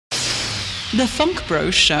The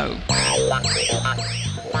FunkBro Show.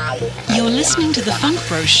 You're listening to The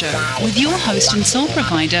FunkBro Show with your host and soul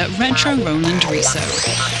provider, Retro Roland Riso.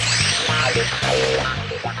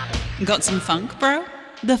 Got some funk, bro?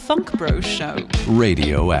 The FunkBro Show.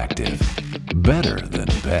 Radioactive. Better than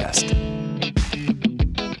best.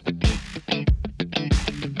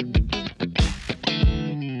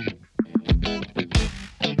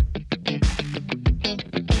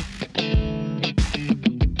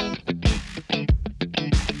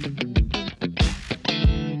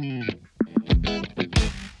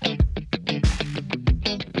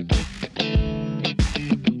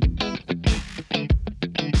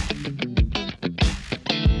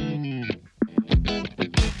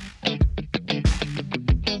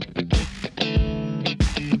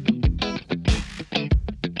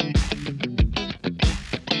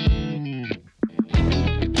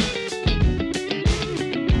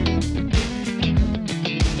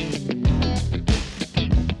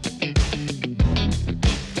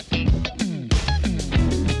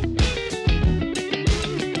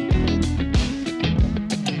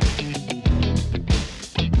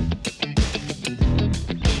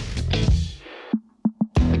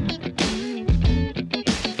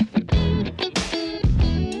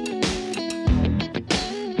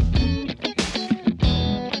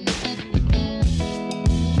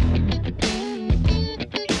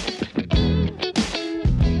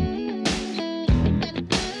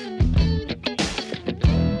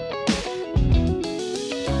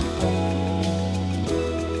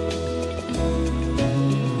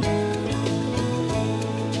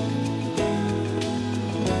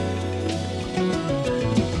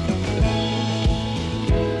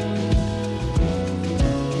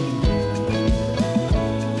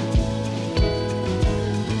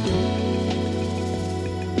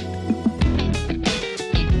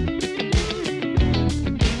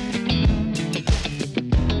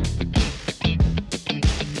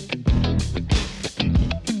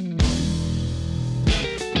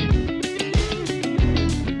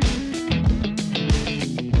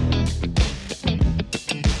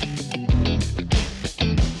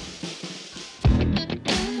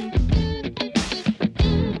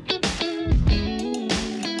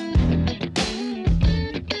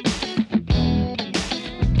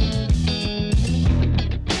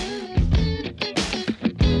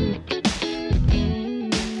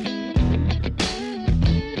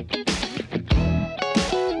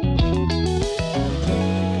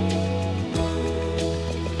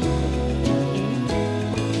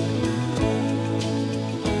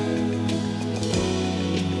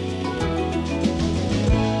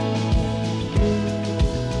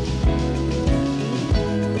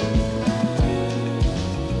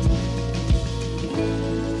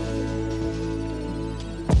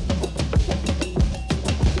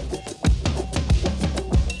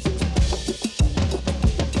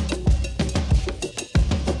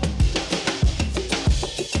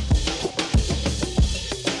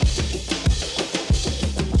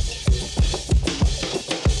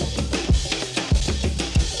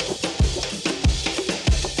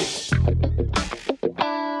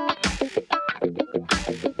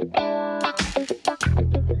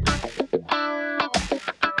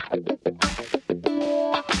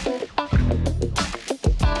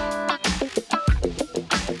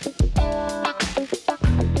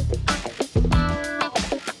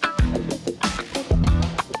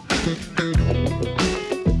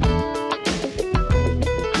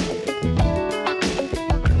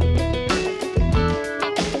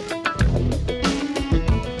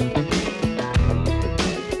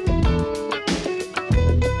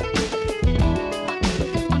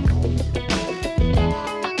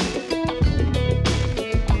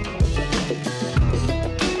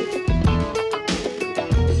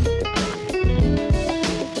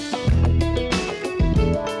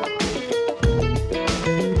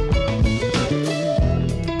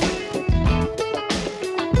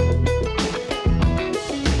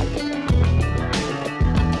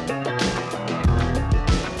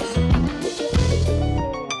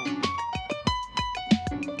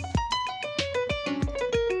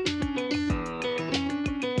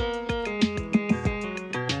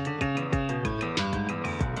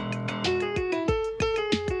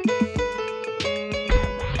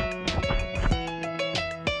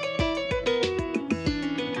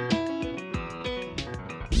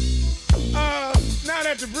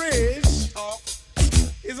 The bridge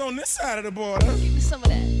is on this side of the border. Give me some of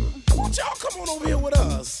that. Won't y'all come on over here with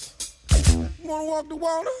us? Wanna walk the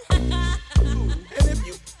water? And if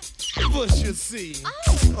you ever should see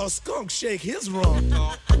a skunk shake his rump,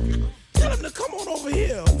 Tell him to come on over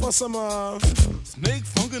here for some snake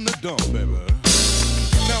funk in the dump, baby.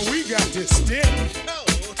 Now we got this stick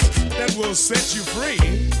that will set you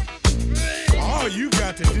free. All you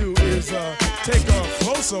got to do is take a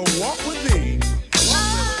closer walk with me.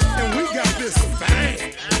 And we got this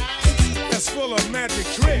thing that's full of magic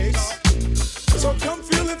tricks. So come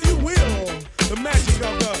feel, if you will, the magic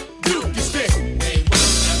of the Dookie stick. They want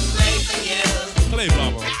to play for you. Play,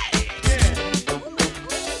 Mama. Yeah.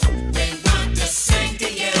 They want to sing to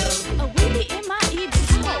you. A weenie in my ear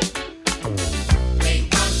before. They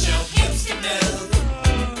want your hips to move.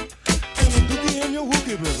 And a dookie in your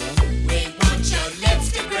wookie, baby. They want your lips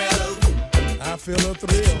to groove. I feel a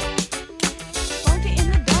thrill. Funky in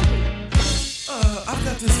the doggy. I've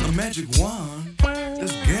got this magic wand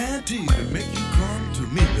that's guaranteed to make you come to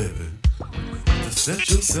me, baby, to set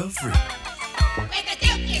yourself free. Make a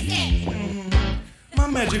dookie stick. My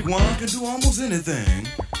magic wand can do almost anything.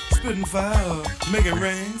 Spitting fire, making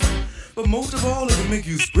rain. But most of all, it can make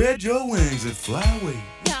you spread your wings and fly away.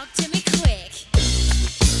 Talk to me quick.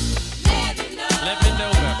 Let me know. Let me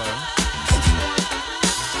know, baby.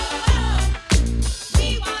 We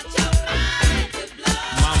want your mind to blow.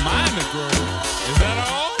 My mind to grow. Is that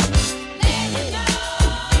all? Let me know.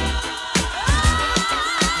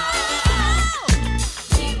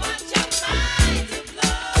 We want your mind to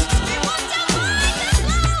blow. We want your mind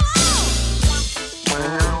to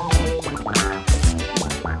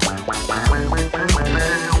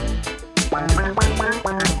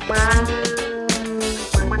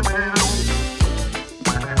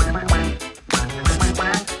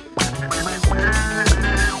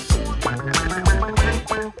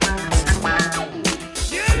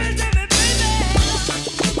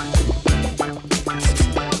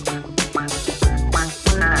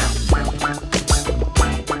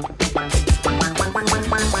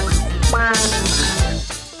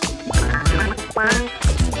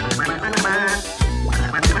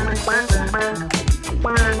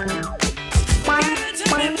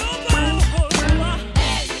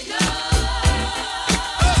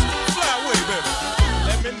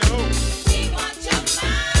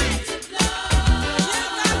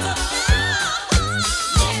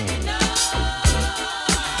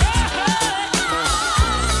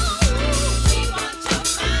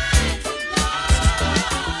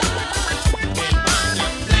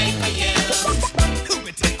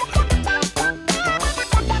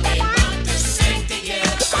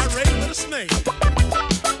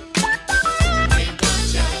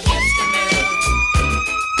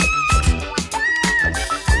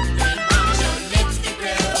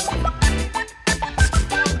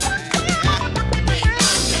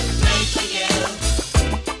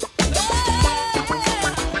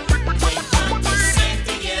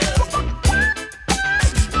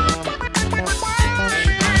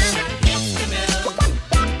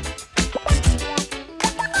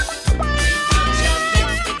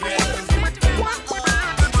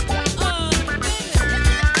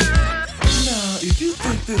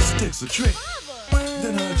A trick.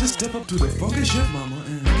 Then just step up to the funky shit, mama,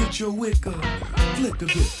 and get your wick flicked a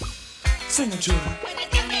bit. Sing it, children.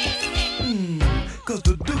 Cause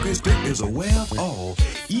the dookie stick is aware of all,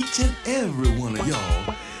 each and every one of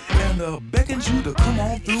y'all, and beckons you to come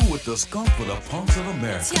on through with the skunk for the punks of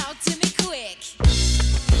America. Talk to me quick.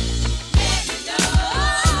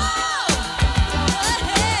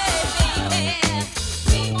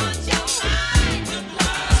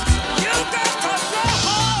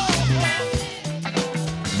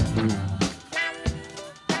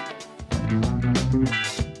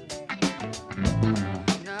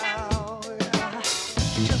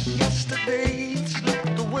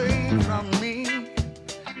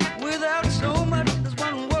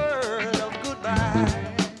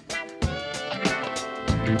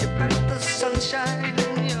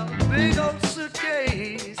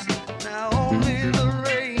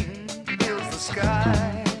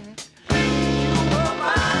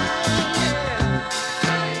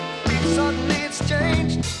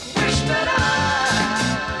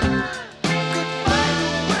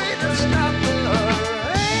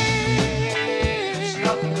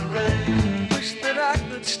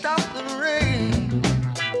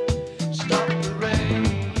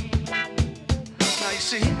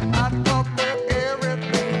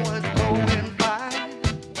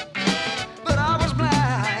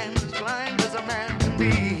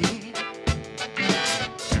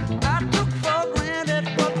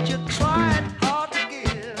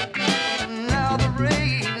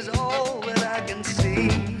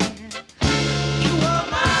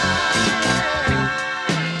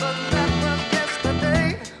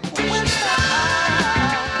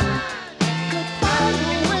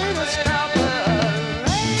 Stop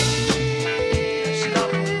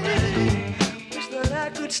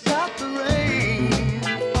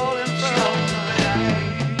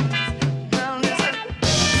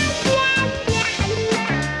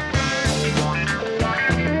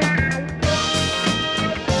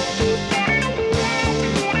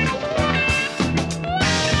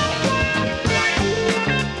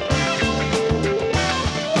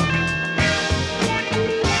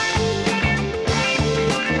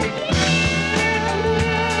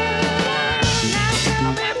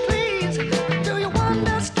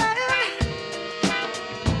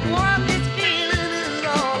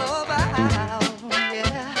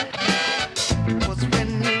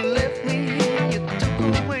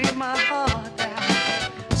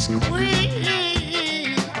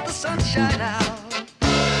the sunshine out.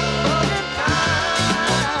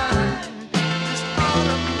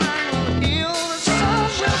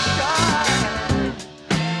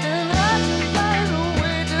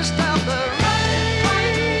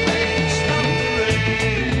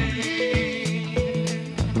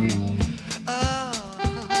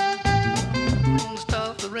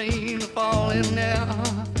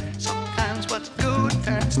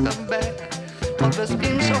 Others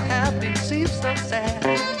being so happy seems so sad.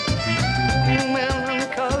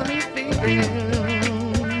 Melancholy feeling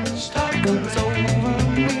comes over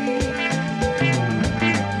me.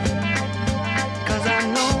 'Cause I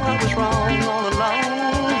know I was wrong all along.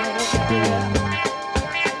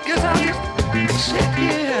 'Cause I just sit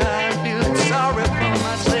here and feel sorry for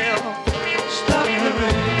myself. Stop the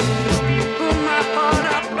rain, put my heart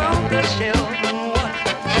up on the shelf and watch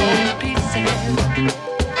all the pieces.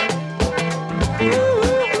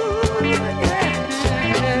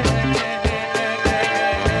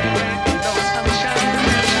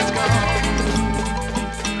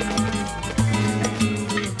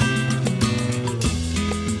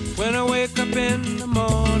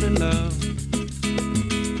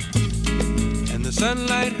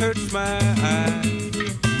 Sunlight hurts my eyes,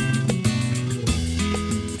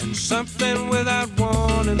 and something without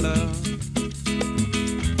warning, love,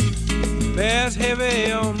 bears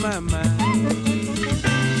heavy on my mind.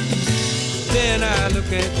 Then I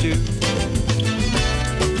look at you,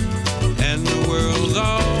 and the world's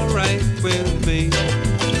all right with me.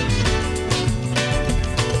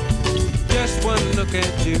 Just one look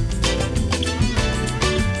at you,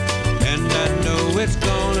 and I know it's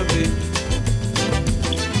gonna be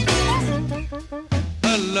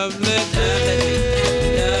a lovely day.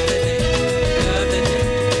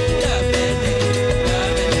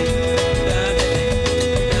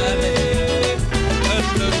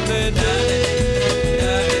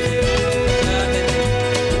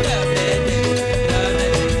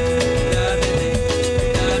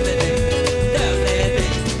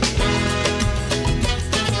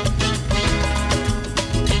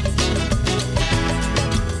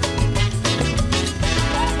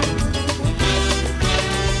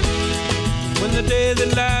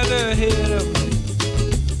 That lies ahead of me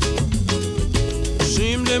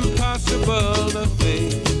seemed impossible to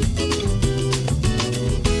face,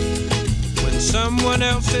 when someone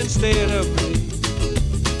else instead of me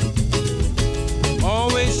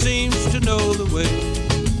always seems to know the way.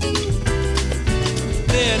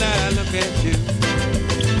 Then I look at you,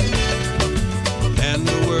 and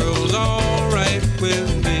the world's all right with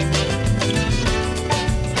me.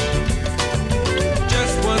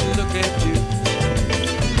 Just one look at you,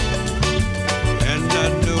 I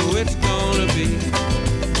know it's gonna be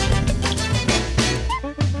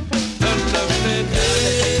a lovely day.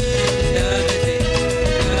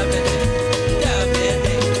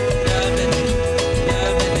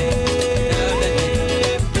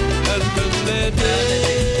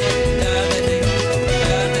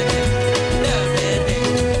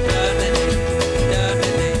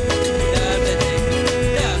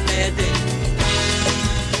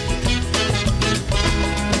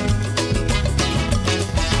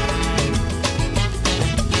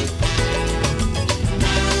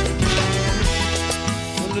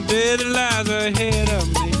 That lies ahead of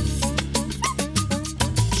me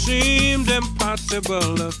seemed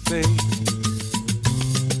impossible to face,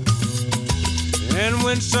 and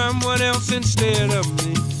when someone else instead of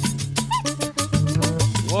me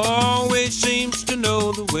always seems to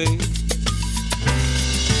know the way,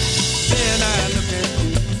 then I look at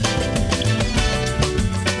you,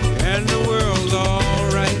 and the world's all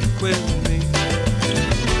right with me.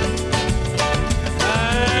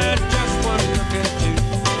 I just want to look at you,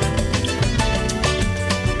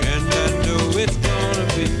 it's gonna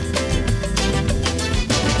be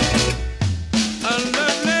a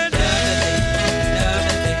lovely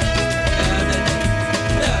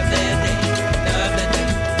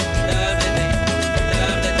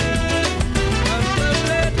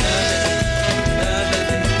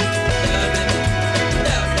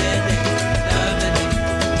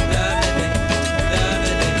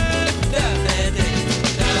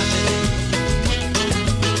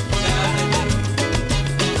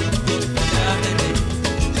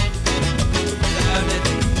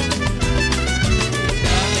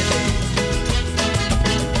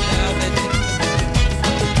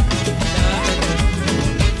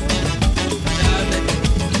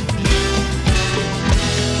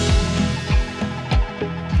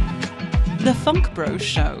The FunkBro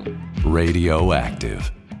Show.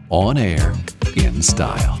 Radioactive. On air, in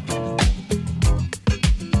style.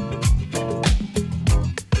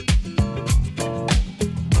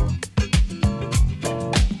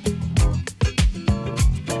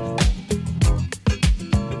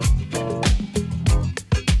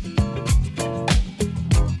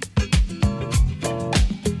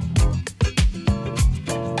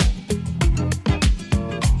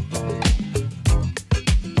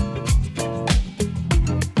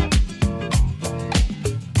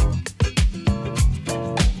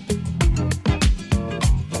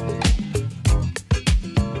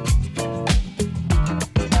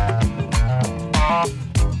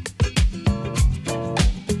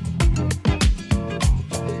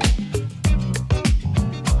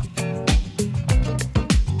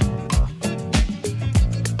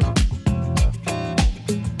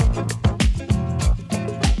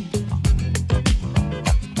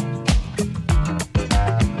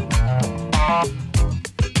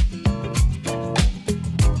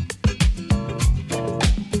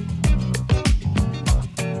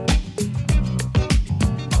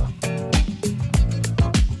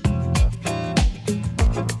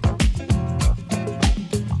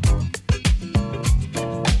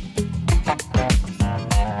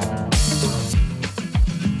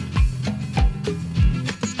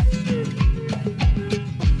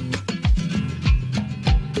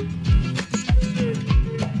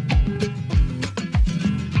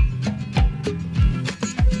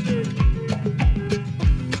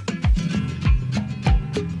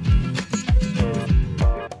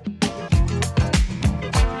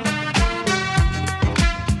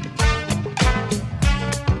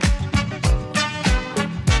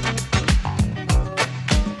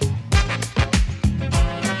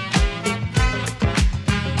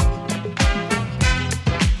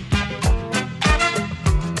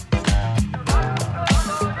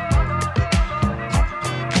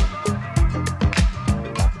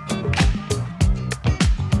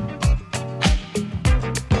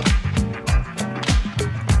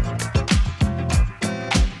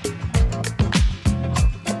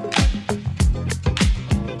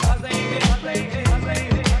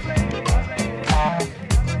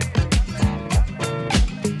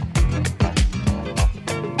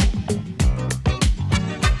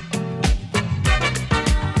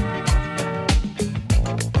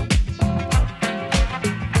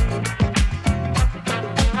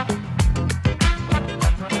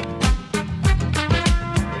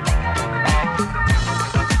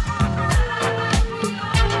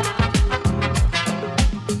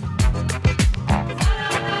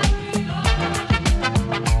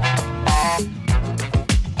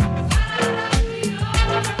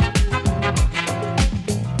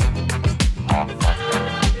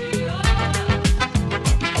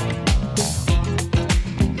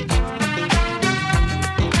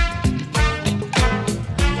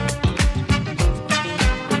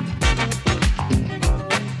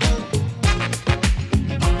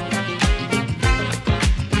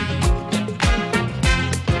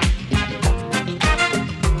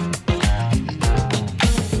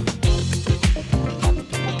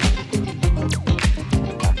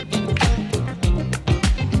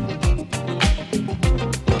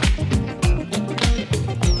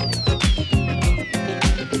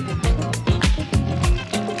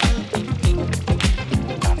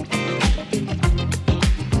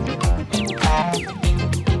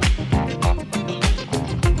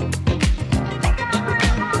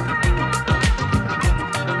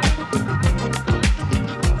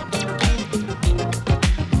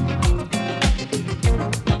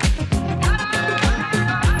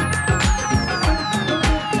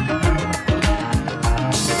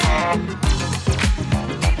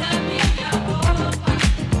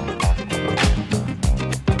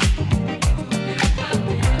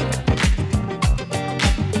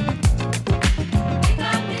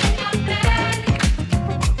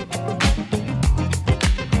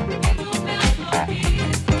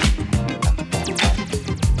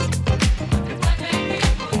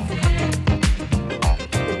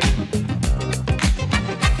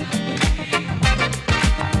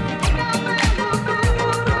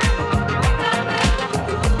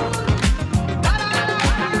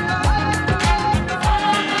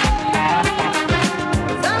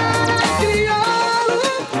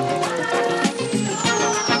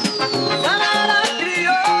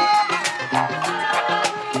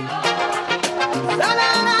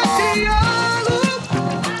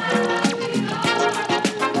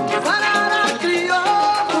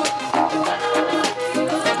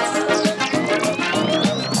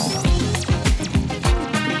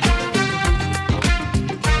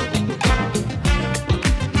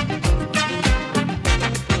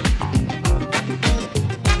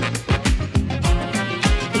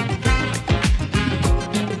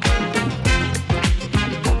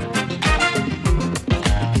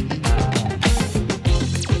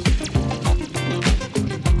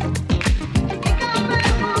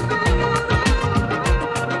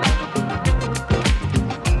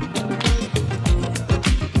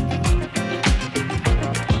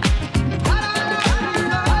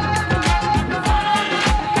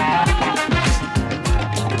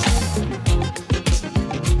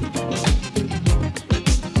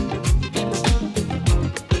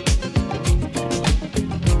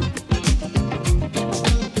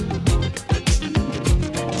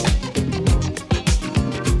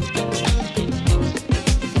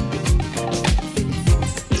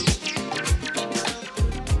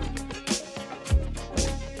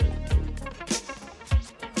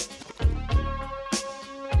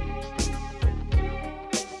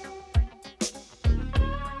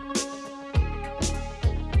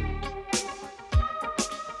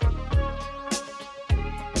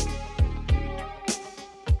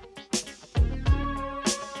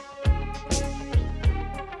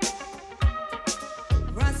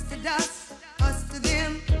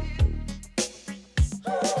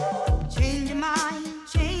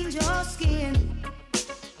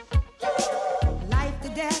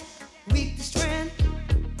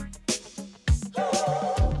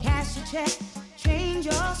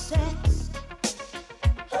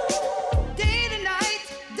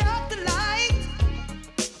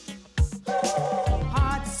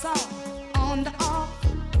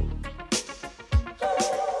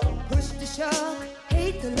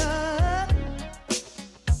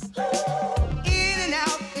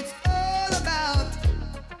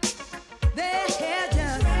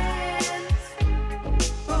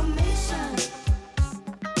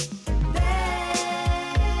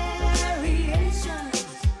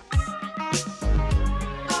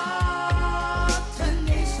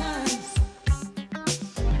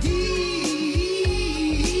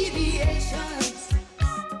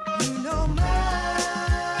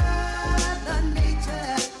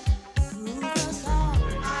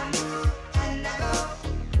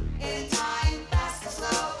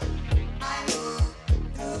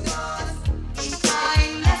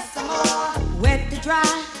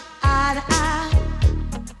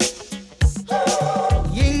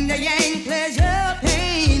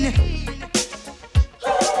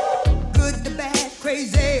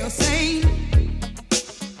 sane.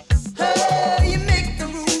 Oh, you make the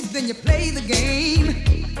rules, then you play the game.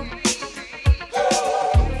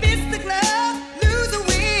 Fist the glove, lose or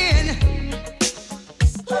win.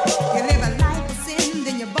 You live a life of sin,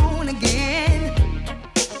 then you're born again.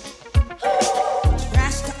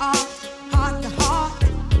 Trash to art, heart to heart.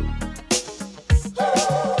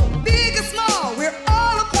 Big or small, we're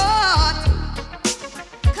all apart.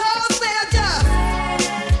 'Cause they're just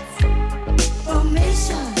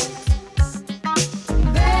formations,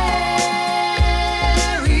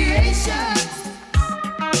 variations,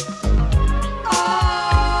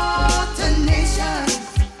 alternations,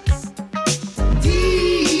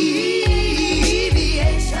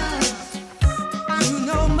 deviations. You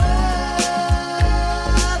know Mother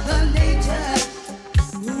Nature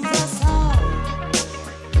rules us all.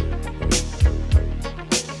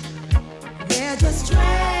 They're just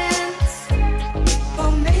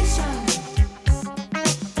transformations,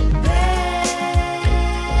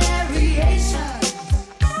 variations,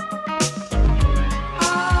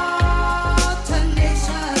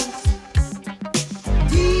 alternations,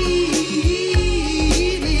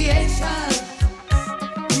 deviations.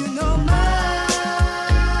 You know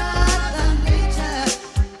Mother Nature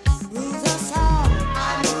rules us all.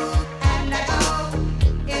 I move and I go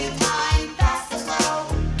in time, fast or slow.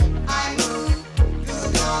 I move through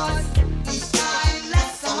doors each time,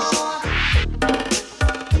 less or more.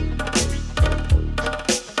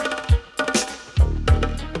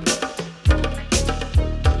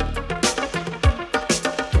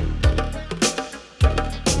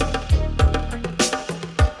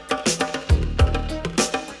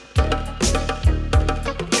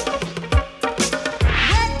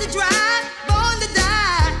 Wet to dry, born to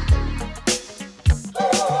die.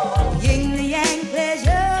 Yin to yang,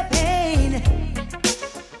 pleasure, pain.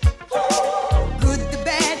 Good to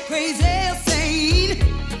bad, crazy or sane.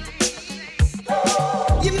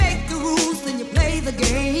 You make the rules, then you play the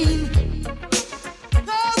game.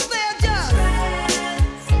 'Cause they're just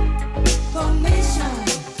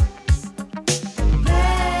formations,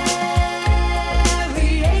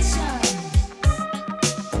 variations,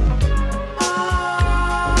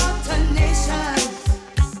 alternations,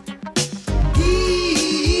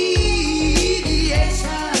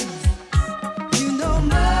 deviations. You know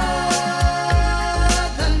Mother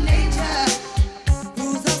Nature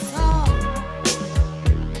rules us all.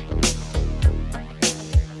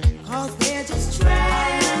 'Cause they're just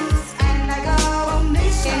trends and I go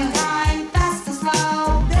in time, fast or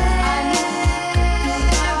slow.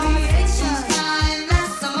 Variations, time,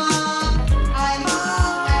 less or more. I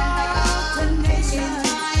move and I go alternations,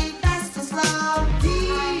 time, fast or slow.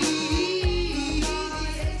 Deviations,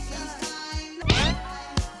 time.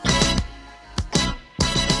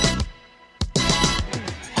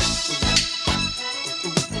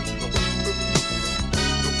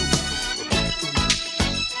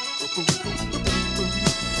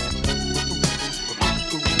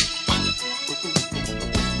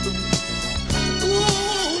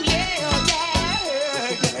 Ooh, yeah,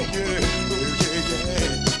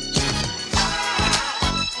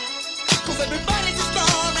 Cause everybody's a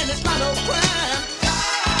storm and it's not no crime.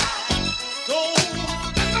 So,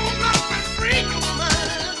 that's all not my freak of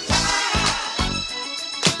mine.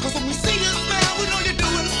 Cause when we see you smile, we know you're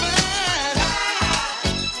doing fine.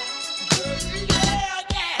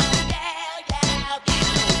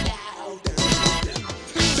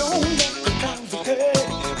 Don't let the clouds of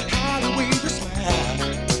hurt hide away your smile.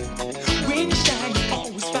 When you shine, you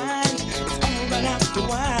always find it's all right after a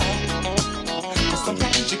while. But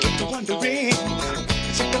sometimes you get to wondering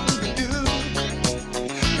what you're gonna do.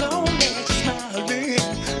 Long as you're smiling,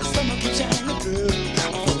 the summer keeps shining through.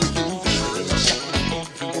 For you, it's shining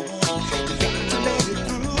everyone. You got to let it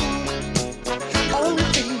through. Only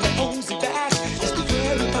thing that holds you back is the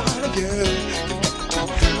very part of you.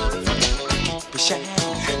 Keep it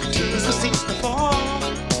shining until the seas to fall.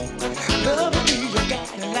 Love will be your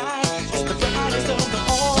guiding light. It's the brightest of them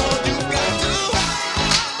all. You got to,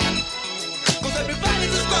 'cause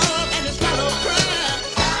everybody's a storm and it's not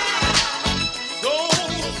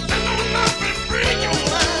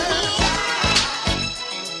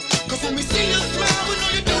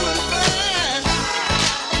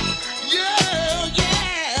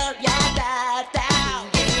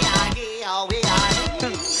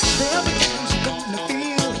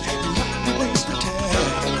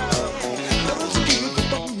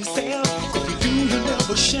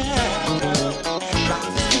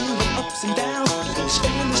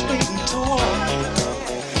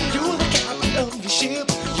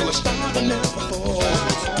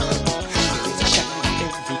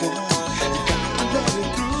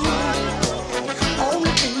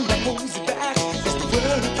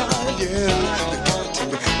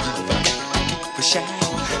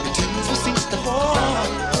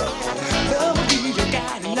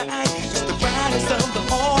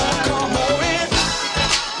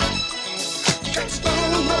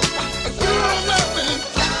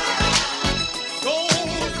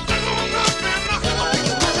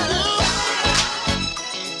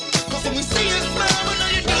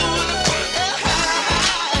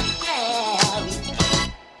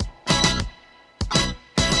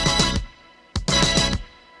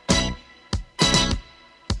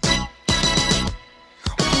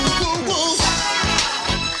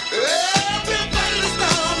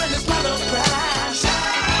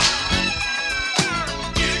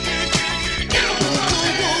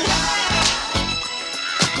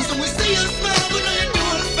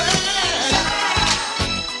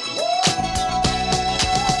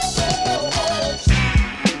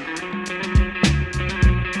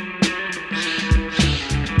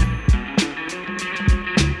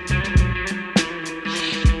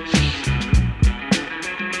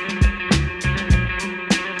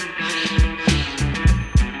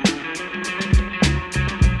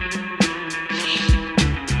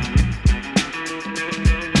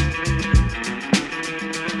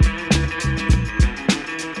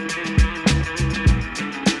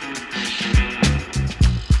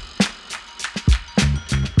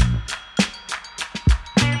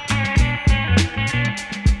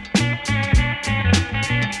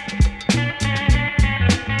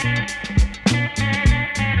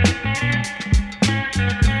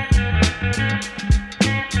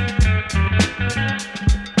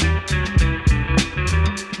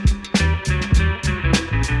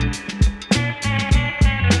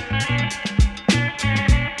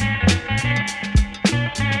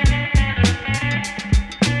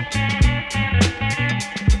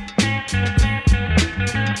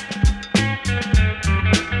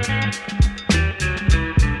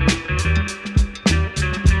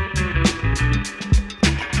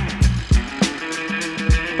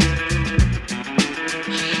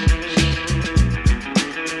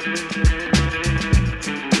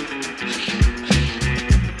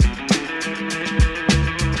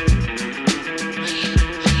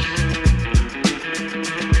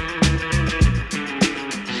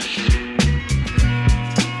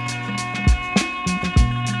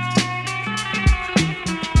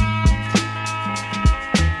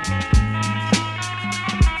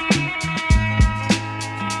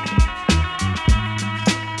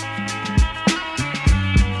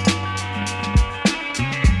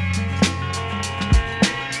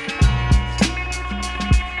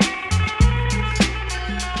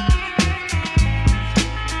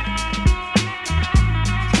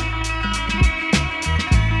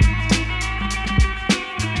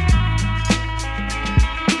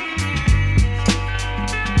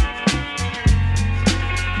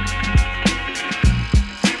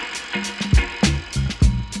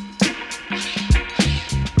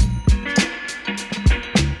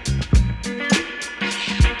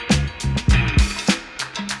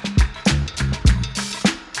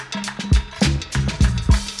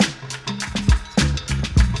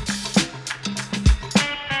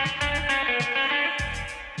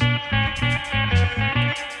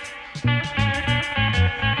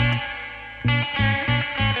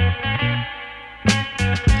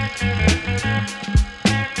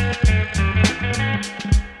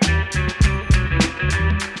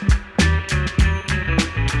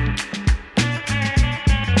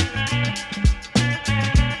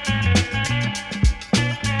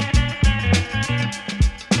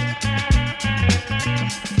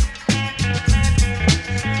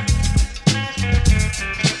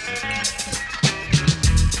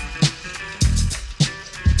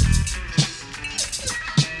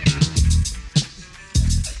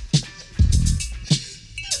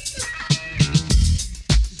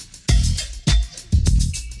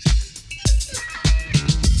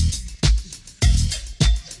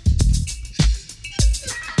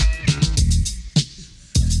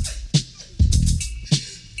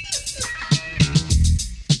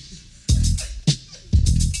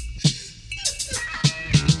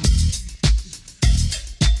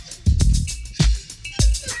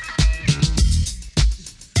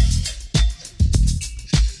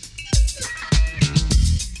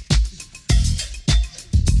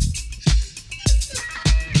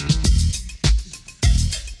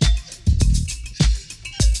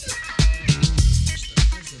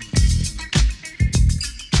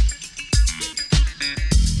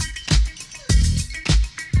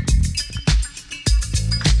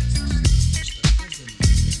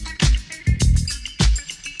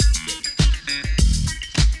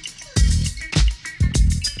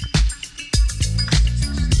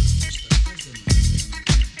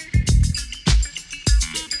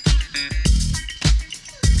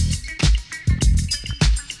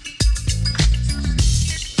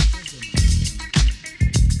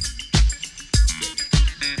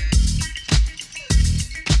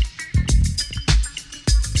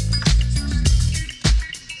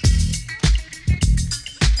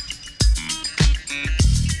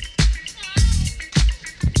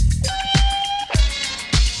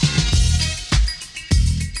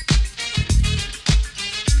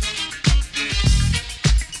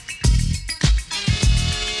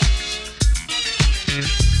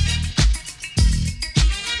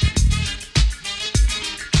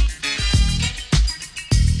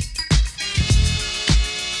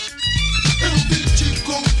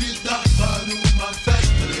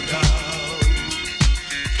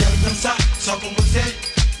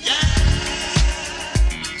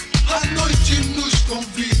A noite nos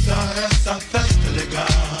convida a essa festa legal.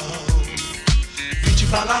 Vim te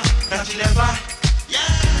falar pra te levar.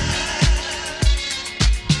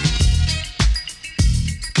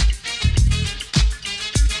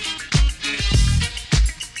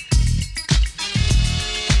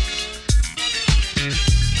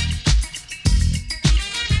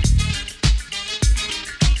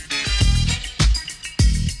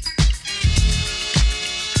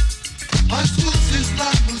 As luzes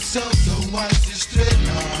lá no céu são as estrelas.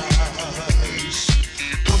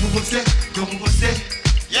 Como você,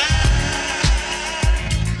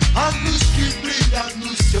 a luz que brilha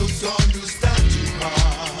nos seus olhos é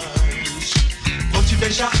demais. Vou te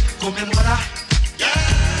beijar, comemorar.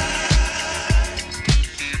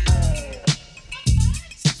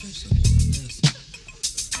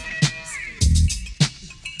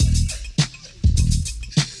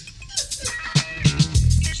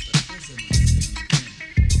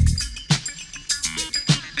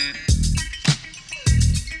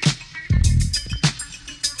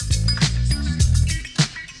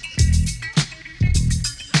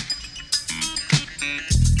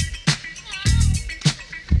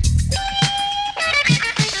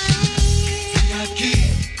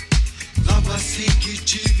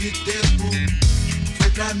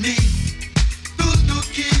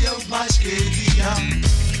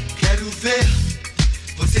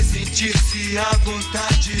 Sentir-se à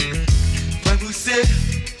vontade. Vamos ser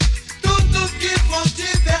tudo que for de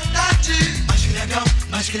verdade. Mas que legal,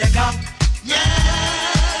 mas que legal,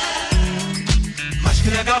 yeah! Mas que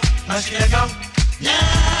legal, mas que legal, yeah!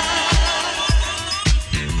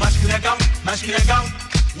 Mas que legal, mas que legal,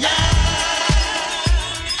 yeah!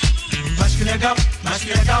 Mas que legal, mas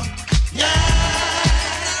que legal, yeah!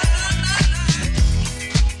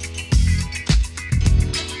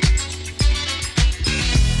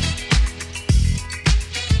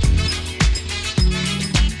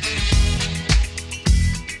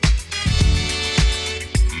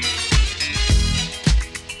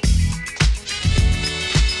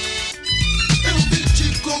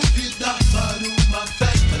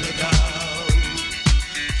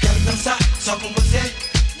 Só com você,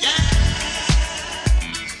 yeah!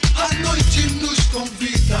 A noite nos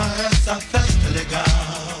convida a essa festa legal.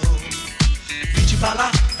 Vim te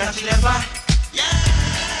falar pra te levar, yeah!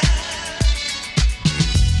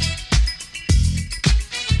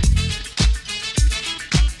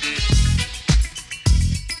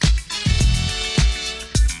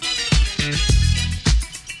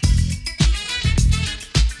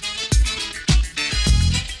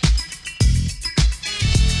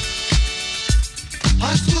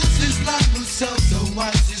 As luzes lá no céu são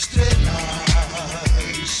as estrelas.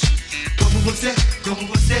 Como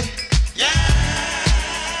você, yeah!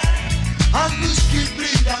 A luz que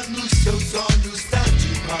brilha nos seus olhos é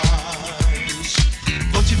demais.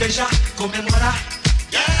 Vou te beijar, comemorar,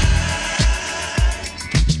 yeah!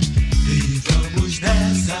 E vamos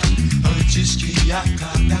nessa, antes que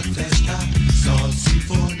acabe a festa. Só se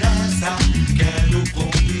for nessa, quero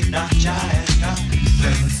convidar-te a esta.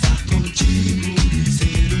 Dançar contigo,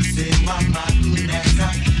 ser o seu amado nessa.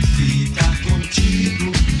 Ficar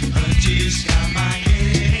contigo antes que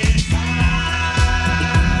amanheça.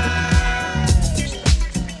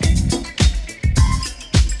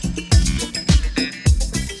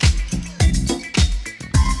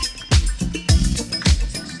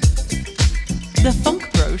 The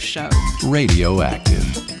FunkBro Show.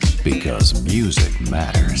 Radioactive, because music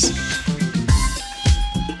matters.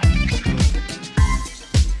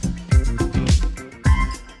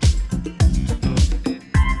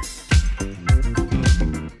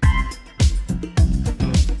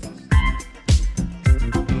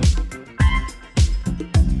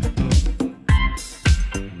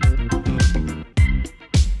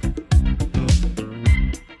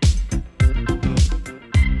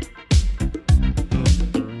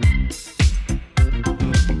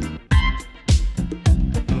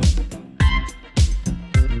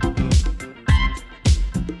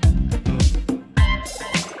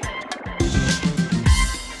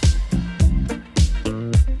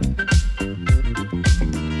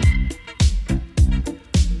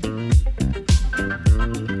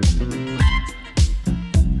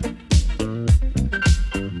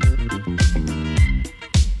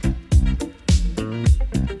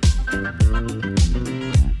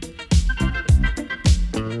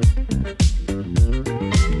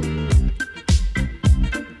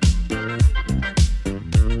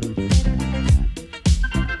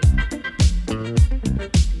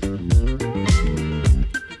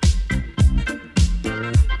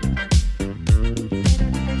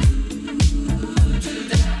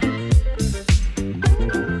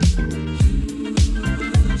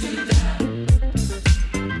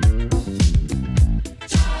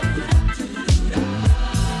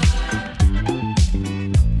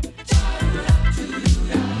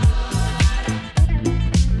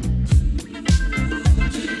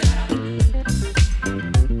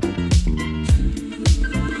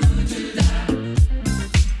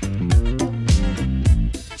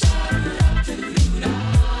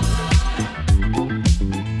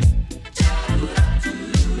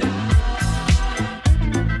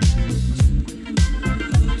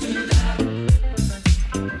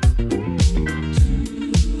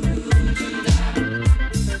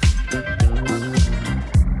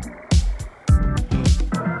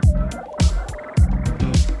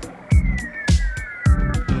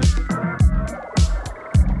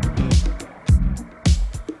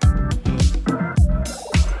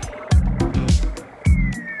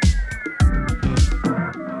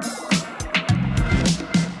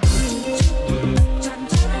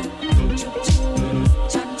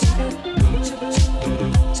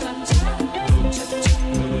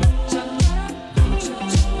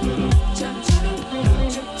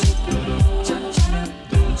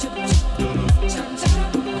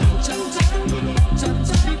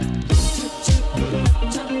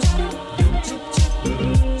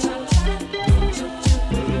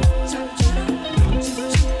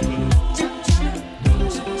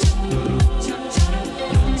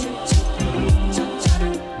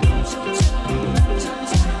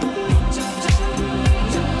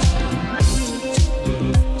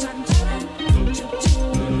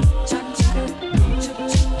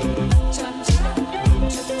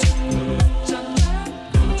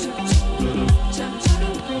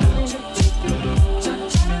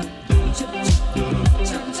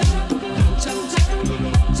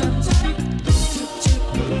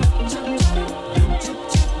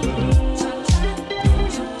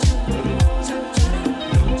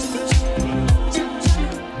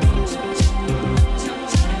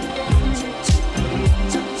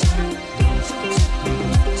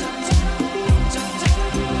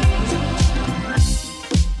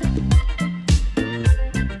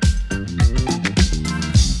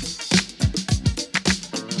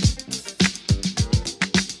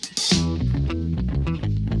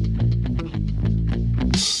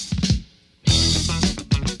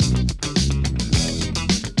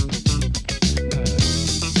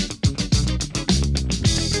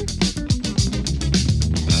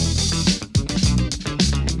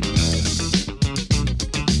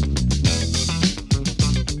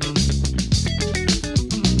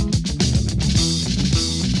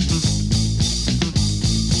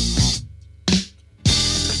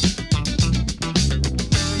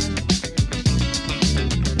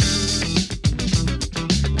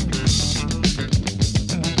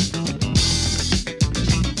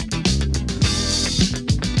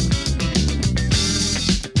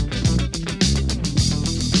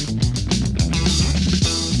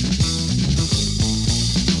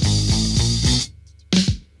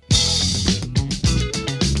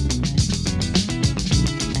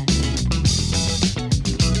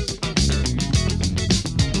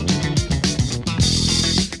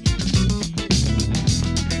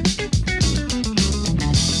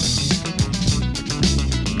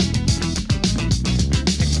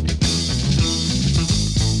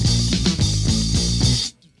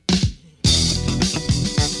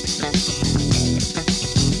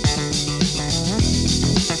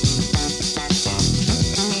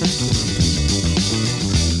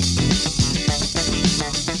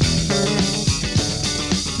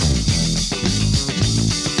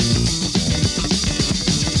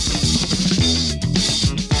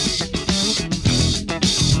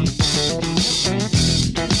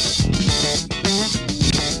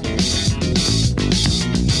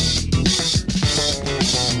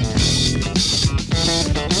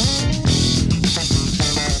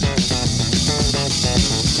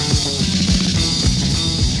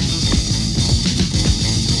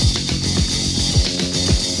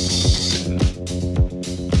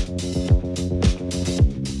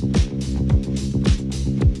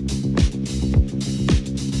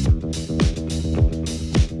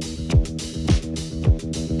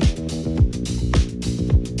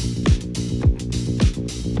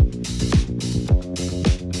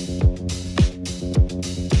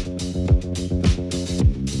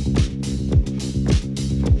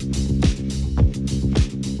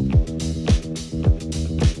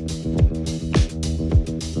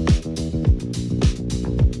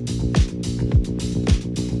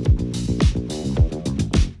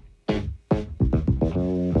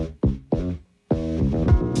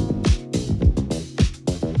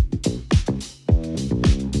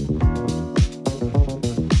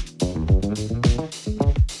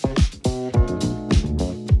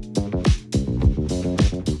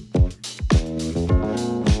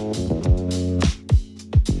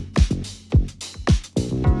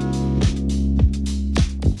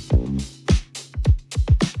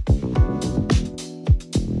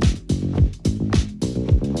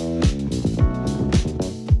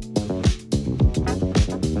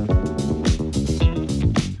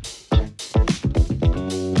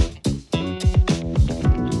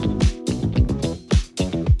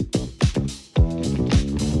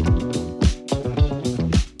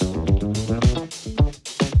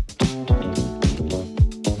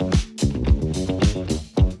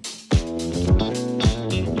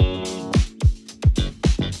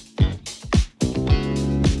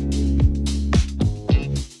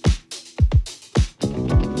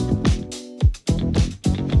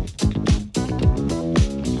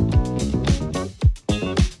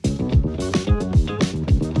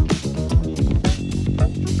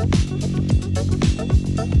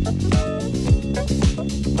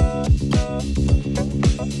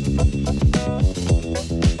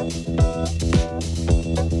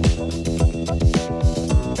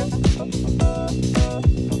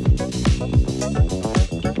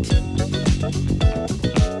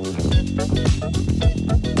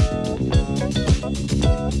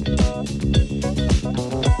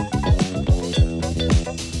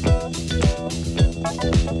 The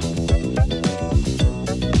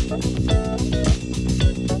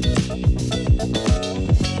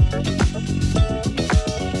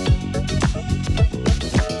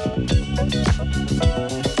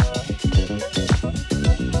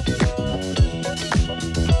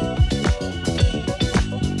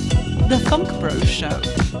FunkBro Show.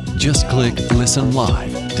 Just click Listen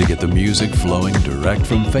Live to get the music flowing direct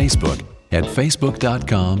from Facebook at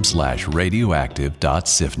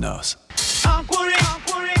facebook.com/radioactive.sifnos.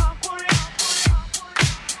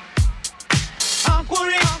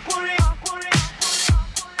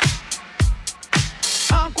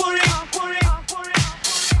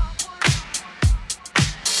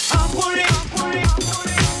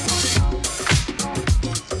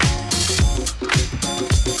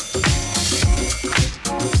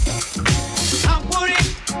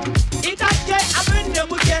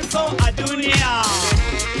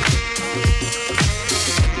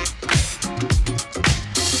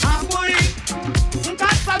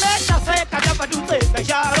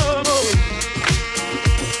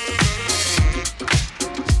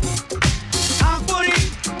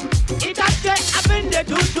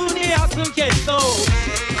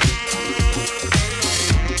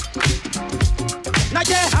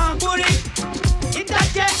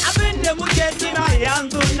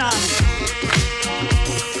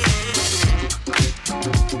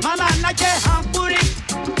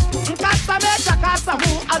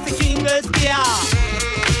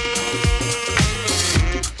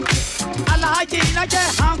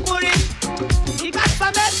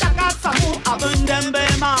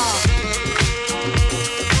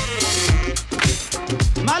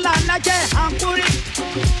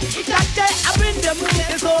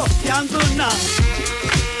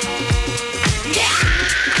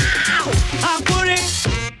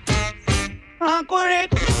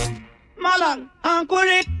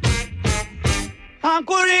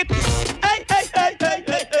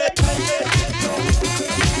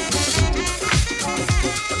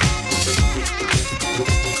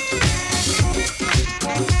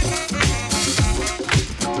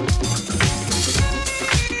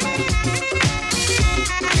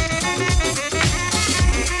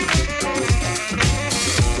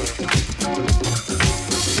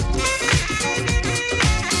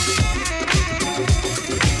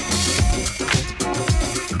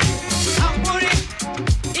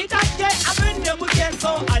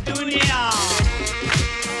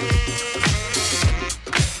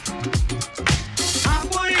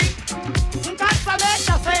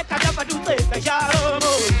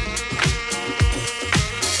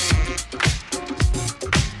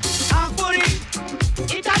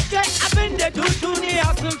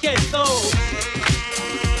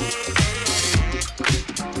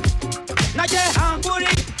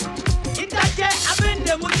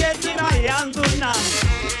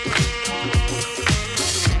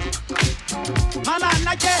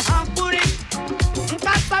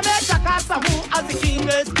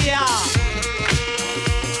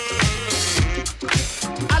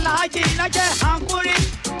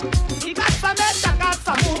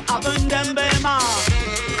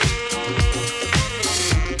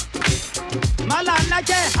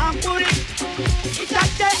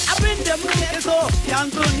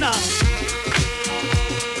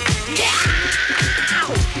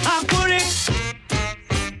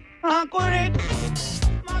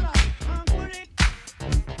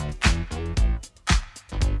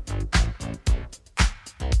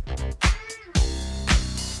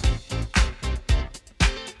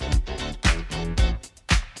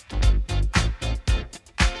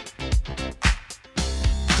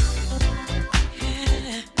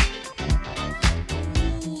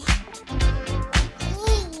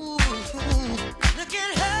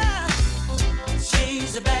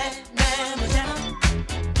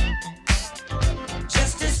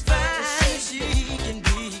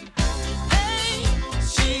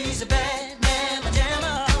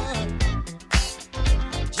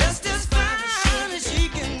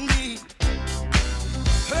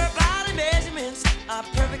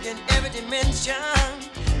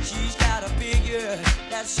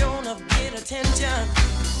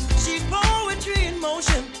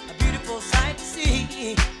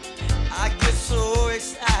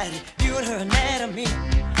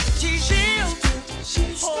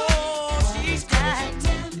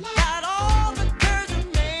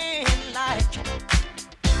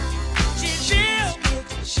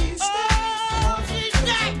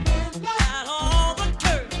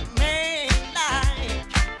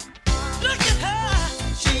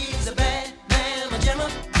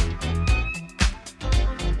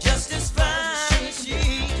 Just as fine as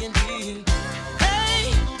she can be.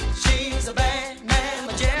 Hey, she's a bad man.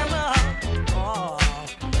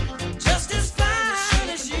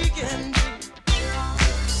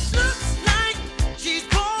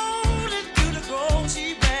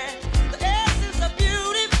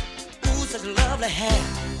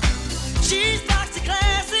 She's foxy,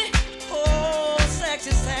 classy, oh,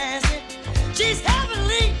 sexy, sassy. She's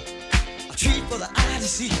heavenly, a treat for the eye to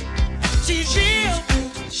see. She's real,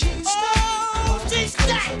 oh, she's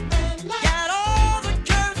stacked. Got all the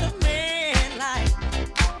curves a man like.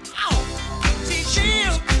 Oh, she's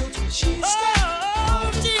real, oh, she's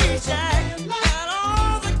stacked. Got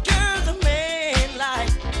all the curves a man like.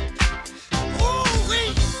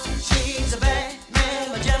 Ooh-wee, she's a bad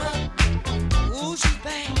man, Magella. Ooh, she's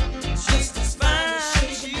bad, just as fine as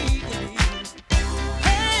she can be.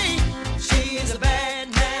 Hey, she's a bad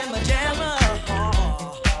man, Magella.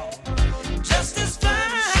 Just as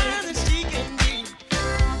fine as she can be.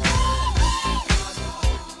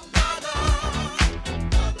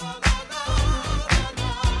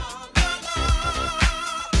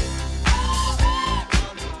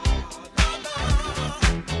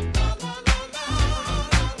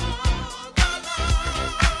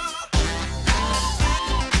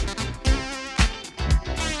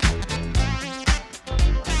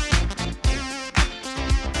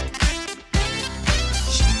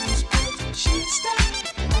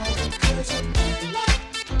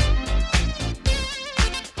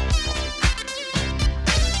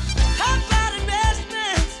 Hot-bodied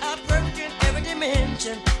measurements are perfect in every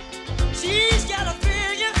dimension. She's got a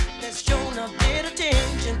figure that's shown a bit of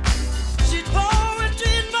attention. She's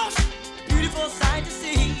poetry in motion, beautiful sight to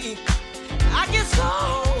see. I get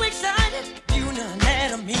so excited viewing her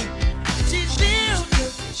anatomy. She's real, oh,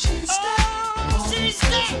 she's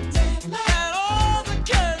stacked. Got all the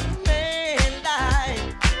curves a man like.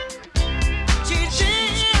 She's real,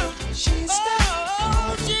 oh, she's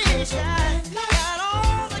stacked. Got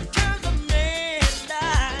all the curves a man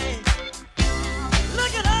like.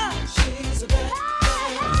 Look at her, she's a bad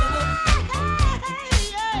man.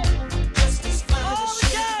 Just as fine as she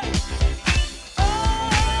can. Oh,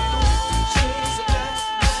 she's a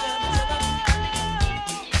bad man.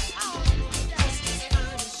 Just as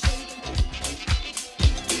fine as she can.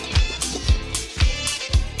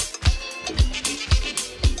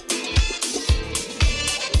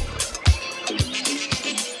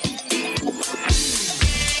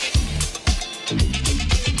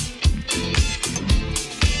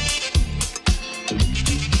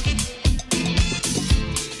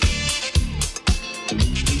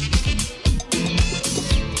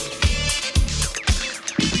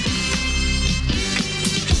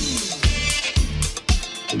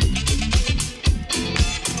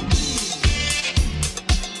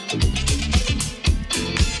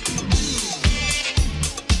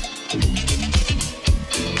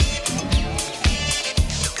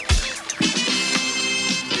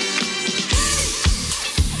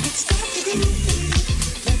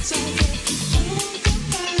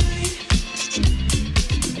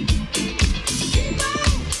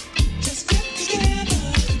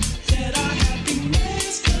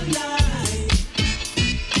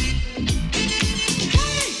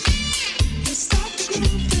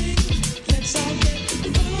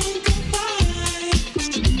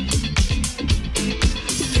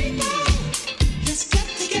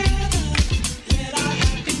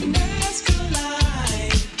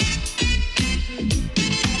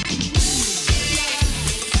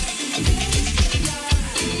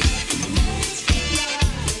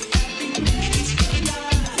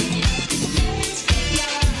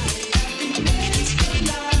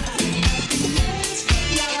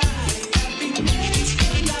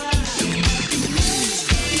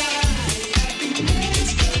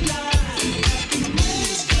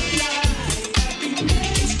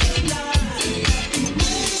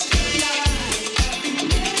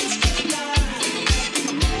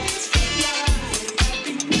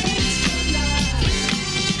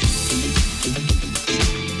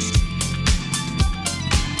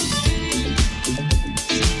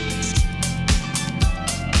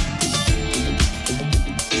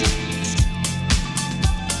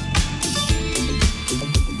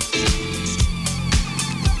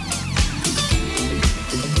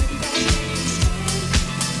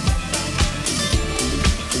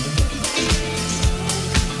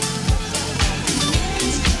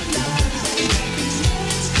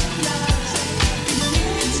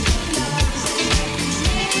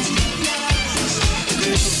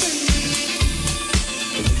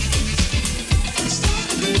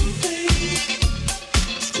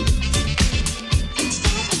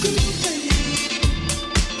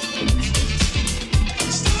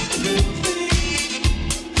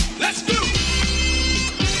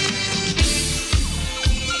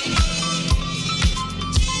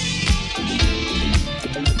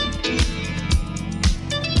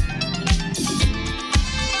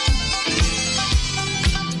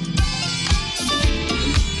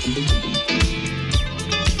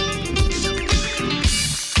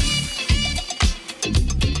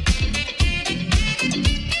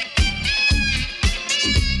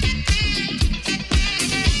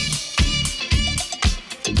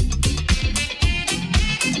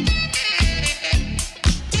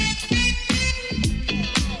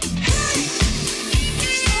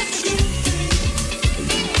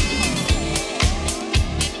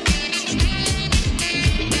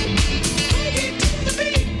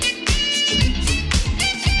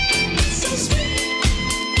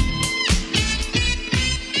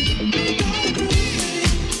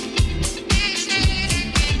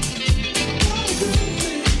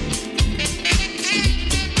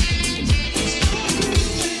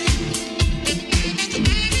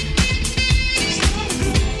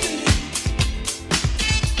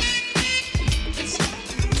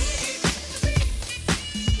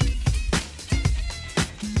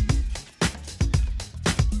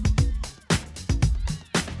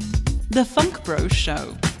 The FunkBro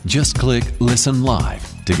Show. Just click Listen Live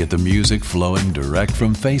to get the music flowing direct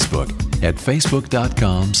from Facebook at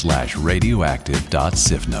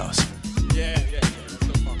facebook.com/radioactive.sifnos. Yeah.